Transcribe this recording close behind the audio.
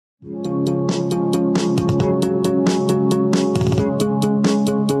The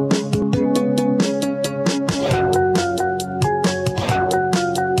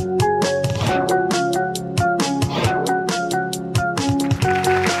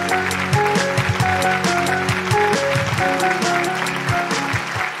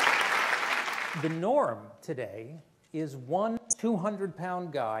norm today is one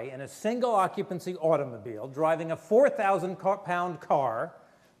 200-pound guy in a single-occupancy automobile driving a 4,000-pound car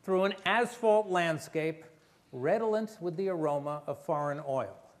through an asphalt landscape redolent with the aroma of foreign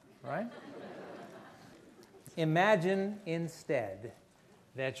oil, right? Imagine instead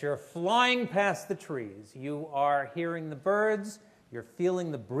that you're flying past the trees. You are hearing the birds, you're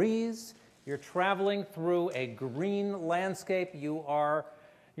feeling the breeze, you're traveling through a green landscape, your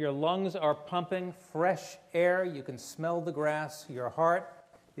lungs are pumping fresh air, you can smell the grass, your heart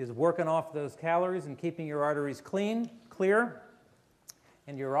is working off those calories and keeping your arteries clear,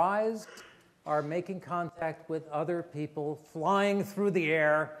 and your eyes are making contact with other people, flying through the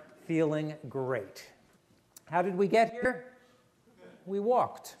air, feeling great. How did we get here? We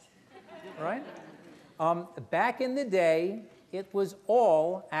walked, right? Back in the day, it was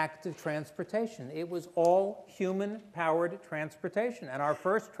all active transportation. It was all human-powered transportation. And our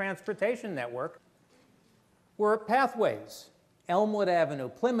first transportation network were pathways. Elmwood Avenue,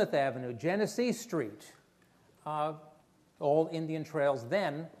 Plymouth Avenue, Genesee Street, all Indian trails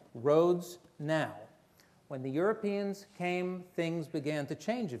then, roads now. When the Europeans came, things began to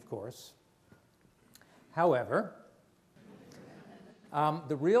change, of course. However,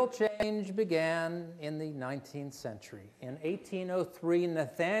 the real change began in the 19th century. In 1803,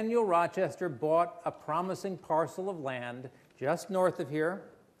 Nathaniel Rochester bought a promising parcel of land just north of here,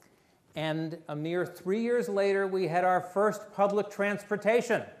 and a mere 3 years later, we had our first public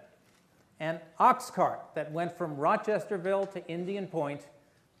transportation, an ox cart that went from Rochesterville to Indian Point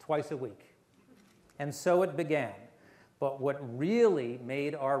twice a week. And so it began. But what really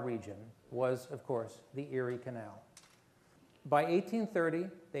made our region was, of course, the Erie Canal. By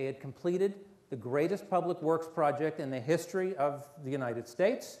 1830, they had completed the greatest public works project in the history of the United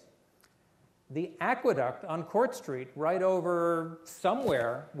States. The aqueduct on Court Street, right over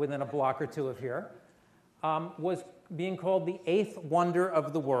somewhere within a block or two of here, was being called the eighth wonder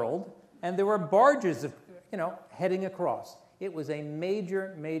of the world, and there were barges heading across. It was a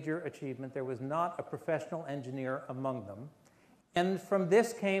major, major achievement. There was not a professional engineer among them. And from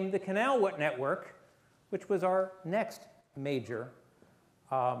this came the canal network, which was our next major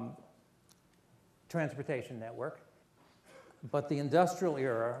transportation network. But the industrial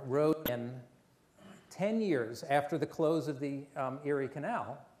era rode in 10 years after the close of the Erie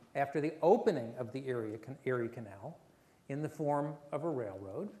Canal, after the opening of the Erie Canal, in the form of a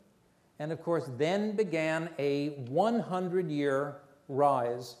railroad. And of course, then began a 100-year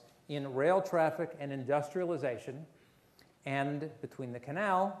rise in rail traffic and industrialization. And between the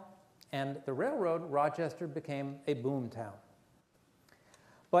canal and the railroad, Rochester became a boom town.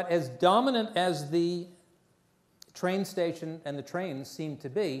 But as dominant as the train station and the trains seemed to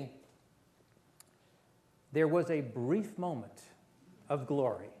be, there was a brief moment of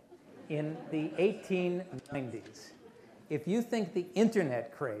glory in the 1890s. If you think the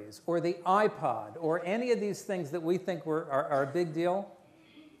internet craze or the iPod or any of these things that we think are a big deal,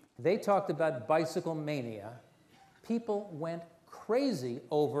 they talked about bicycle mania. People went crazy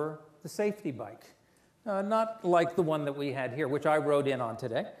over the safety bike. Not like the one that we had here, which I rode in on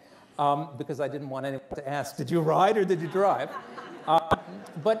today, because I didn't want anyone to ask, did you ride or did you drive?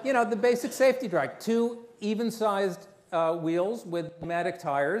 But the basic safety bike, two even-sized wheels with pneumatic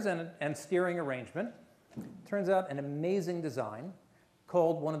tires and steering arrangement. Turns out an amazing design,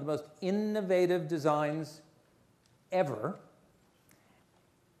 called one of the most innovative designs ever.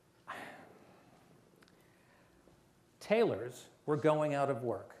 Tailors were going out of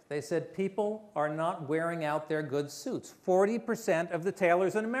work. They said people are not wearing out their good suits. 40% of the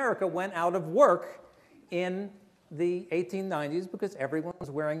tailors in America went out of work in the 1890s because everyone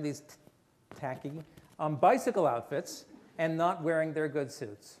was wearing these tacky bicycle outfits and not wearing their good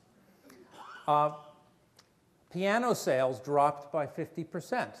suits. Piano sales dropped by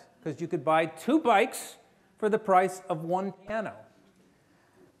 50% because you could buy 2 bikes for the price of 1 piano.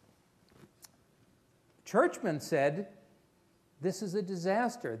 Churchmen said, this is a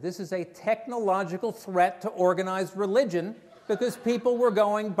disaster. This is a technological threat to organized religion because people were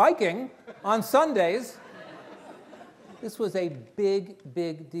going biking on Sundays. This was a big,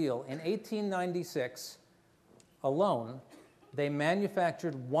 big deal. In 1896 alone, they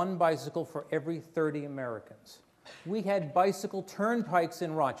manufactured 1 bicycle for every 30 Americans. We had bicycle turnpikes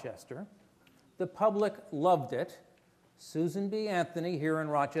in Rochester. The public loved it. Susan B. Anthony here in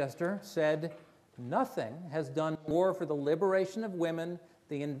Rochester said, "Nothing has done more for the liberation of women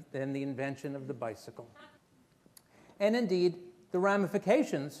than the invention of the bicycle." And indeed, the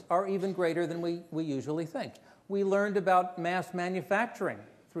ramifications are even greater than we usually think. We learned about mass manufacturing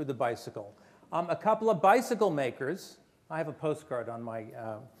through the bicycle. A couple of bicycle makers, I have a postcard on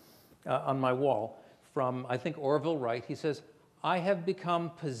my wall from, I think, Orville Wright. He says, "I have become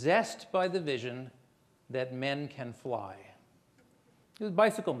possessed by the vision that men can fly." He was a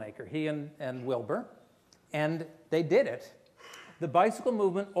bicycle maker, he and Wilbur, and they did it. The bicycle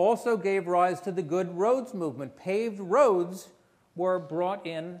movement also gave rise to the good roads movement. Paved roads were brought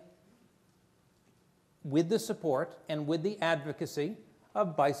in with the support and with the advocacy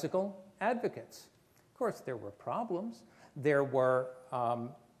of bicycle advocates. Of course, there were problems. There were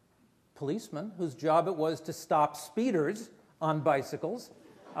policemen whose job it was to stop speeders on bicycles.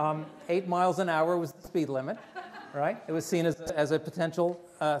 8 miles an hour was the speed limit, right? It was seen as a potential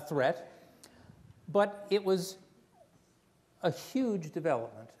threat. But it was a huge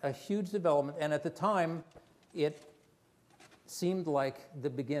development, and at the time, it seemed like the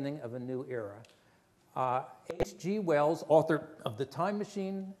beginning of a new era. H.G. Wells, author of The Time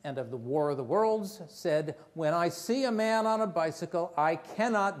Machine and of The War of the Worlds, said, "When I see a man on a bicycle, I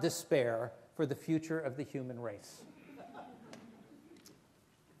cannot despair for the future of the human race."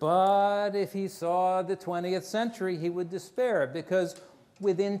 But if he saw the 20th century, he would despair, because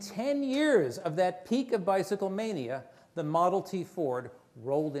within 10 years of that peak of bicycle mania, the Model T Ford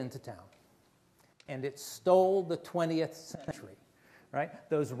rolled into town, and it stole the 20th century. Right?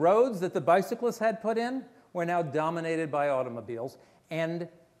 Those roads that the bicyclists had put in were now dominated by automobiles, and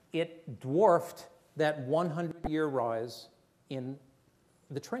it dwarfed that 100-year rise in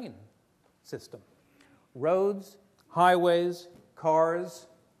the train system. Roads, highways, cars,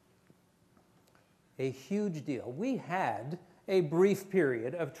 a huge deal. We had a brief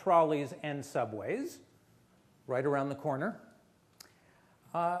period of trolleys and subways right around the corner.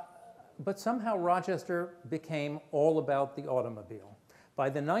 But somehow Rochester became all about the automobile. By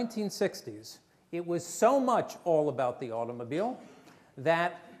the 1960s, it was so much all about the automobile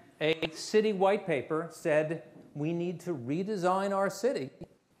that a city white paper said, we need to redesign our city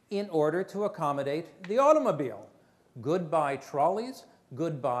in order to accommodate the automobile. Goodbye trolleys,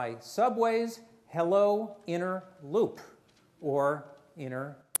 goodbye subways, hello inner loop, or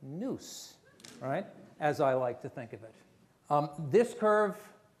inner noose, right? As I like to think of it. This curve,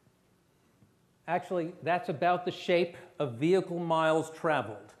 actually, that's about the shape of vehicle miles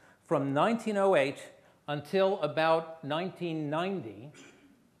traveled. From 1908 until about 1990,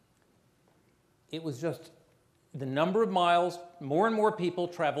 it was just the number of miles, more and more people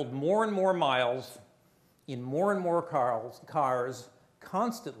traveled more and more miles in more and more cars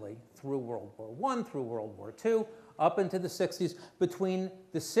constantly through World War I, through World War II, up into the 60s. Between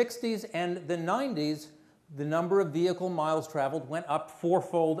the 60s and the 90s, the number of vehicle miles traveled went up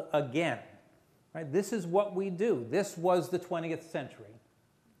fourfold again. Right? This is what we do. This was the 20th century.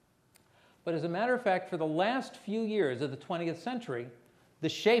 But as a matter of fact, for the last few years of the 20th century, the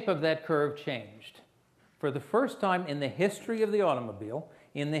shape of that curve changed. For the first time in the history of the automobile,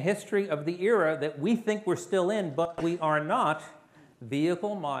 in the history of the era that we think we're still in, but we are not,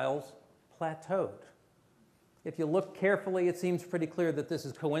 vehicle miles plateaued. If you look carefully, it seems pretty clear that this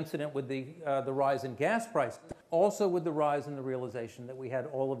is coincident with the rise in gas prices, also with the rise in the realization that we had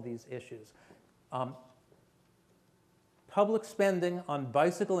all of these issues. Public spending on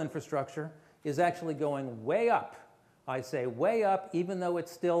bicycle infrastructure is actually going way up. I say way up, even though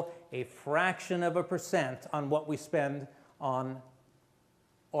it's still a fraction of a percent on what we spend on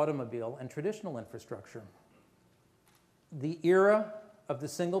automobile and traditional infrastructure. The era of the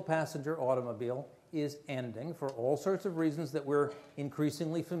single-passenger automobile is ending for all sorts of reasons that we're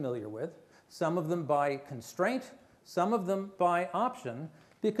increasingly familiar with, some of them by constraint, some of them by option,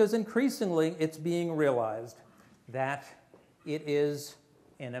 because increasingly it's being realized that it is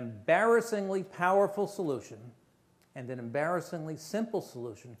an embarrassingly powerful solution and an embarrassingly simple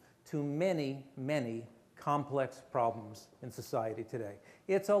solution to many, many complex problems in society today.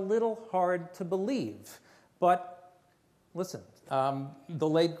 It's a little hard to believe, but listen, the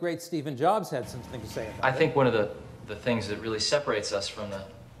late, great Stephen Jobs had something to say about it. I think one of the things that really separates us from the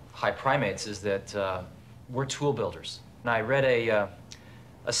high primates is that we're tool builders. And I read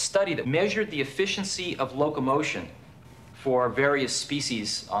a study that measured the efficiency of locomotion for various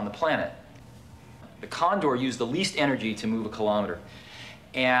species on the planet. The condor used the least energy to move a kilometer.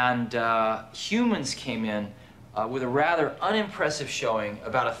 And humans came in with a rather unimpressive showing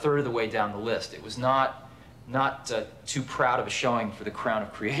about a third of the way down the list. It was not too proud of a showing for the crown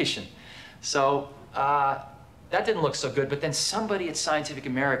of creation. So That didn't look so good, but then somebody at Scientific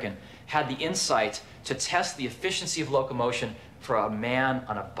American had the insight to test the efficiency of locomotion for a man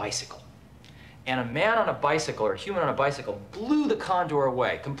on a bicycle. And a man on a bicycle, or a human on a bicycle, blew the condor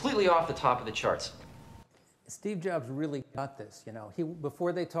away, completely off the top of the charts. Steve Jobs really got this, you know.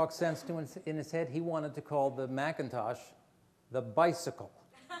 Before they talked sense to in his head, he wanted to call the Macintosh the bicycle.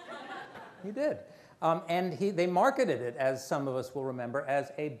 He did. And they marketed it, as some of us will remember,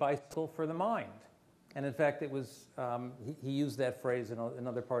 as a bicycle for the mind. And in fact, it was, he used that phrase in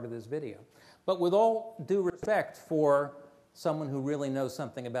another part of this video. But with all due respect for someone who really knows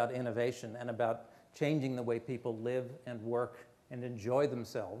something about innovation and about changing the way people live and work and enjoy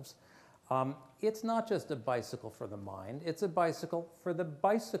themselves, it's not just a bicycle for the mind, it's a bicycle for the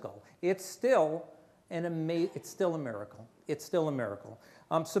bicycle. It's still a miracle. It's still a miracle.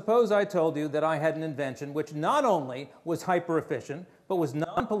 Suppose I told you that I had an invention which not only was hyper-efficient, but was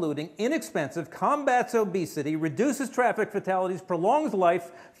non-polluting, inexpensive, combats obesity, reduces traffic fatalities, prolongs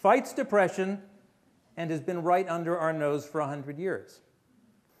life, fights depression, and has been right under our nose for 100 years.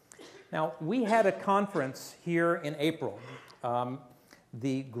 Now, we had a conference here in April,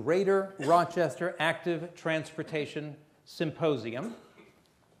 the Greater Rochester Active Transportation Symposium,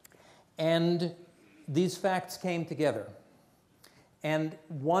 and these facts came together. And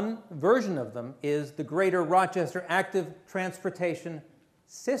one version of them is the Greater Rochester Active Transportation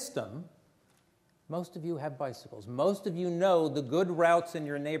System. Most of you have bicycles. Most of you know the good routes in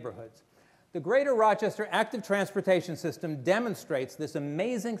your neighborhoods. The Greater Rochester Active Transportation System demonstrates this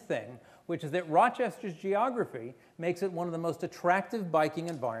amazing thing, which is that Rochester's geography makes it one of the most attractive biking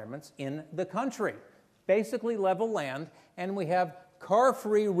environments in the country. Basically level land, and we have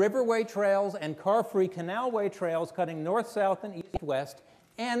car-free riverway trails and car-free canalway trails cutting north-south and east-west,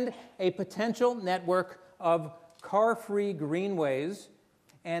 and a potential network of car-free greenways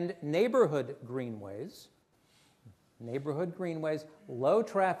and neighborhood greenways. Neighborhood greenways,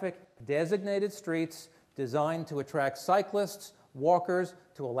 low-traffic, designated streets designed to attract cyclists, walkers,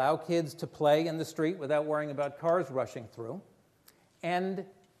 to allow kids to play in the street without worrying about cars rushing through. And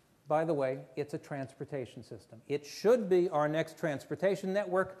by the way, it's a transportation system. It should be our next transportation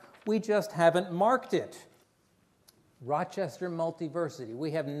network. We just haven't marked it. Rochester Multiversity.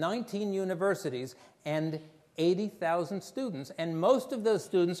 We have 19 universities and 80,000 students, and most of those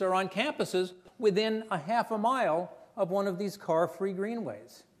students are on campuses within a half a mile of one of these car-free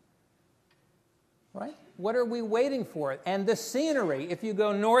greenways. Right? What are we waiting for? And the scenery, if you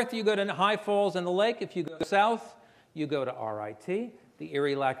go north, you go to High Falls and the lake. If you go south, you go to R.I.T. The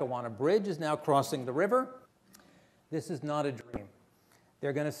Erie-Lackawanna Bridge is now crossing the river. This is not a dream.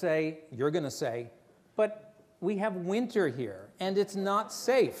 They're going to say, you're going to say, but we have winter here, and it's not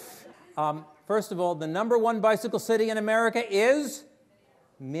safe. First of all, the #1 bicycle city in America is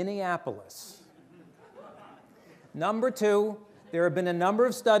Minneapolis. Number 2, there have been a number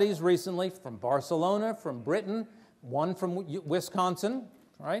of studies recently from Barcelona, from Britain, one from Wisconsin,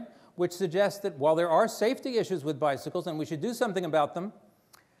 right, which suggests that while there are safety issues with bicycles and we should do something about them,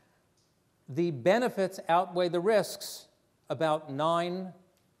 the benefits outweigh the risks about 9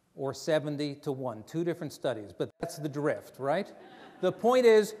 or 70 to 1. 2 different studies, but that's the drift, right? The point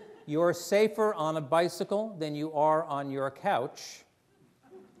is, you're safer on a bicycle than you are on your couch.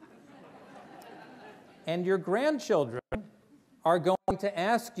 And your grandchildren are going to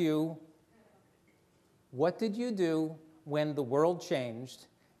ask you, what did you do when the world changed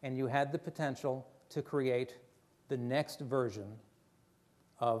and you had the potential to create the next version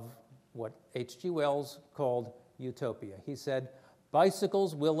of what H.G. Wells called utopia? He said,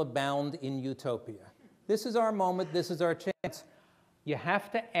 bicycles will abound in utopia. This is our moment. This is our chance. You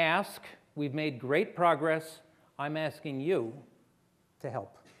have to ask. We've made great progress. I'm asking you to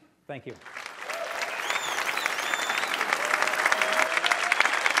help. Thank you.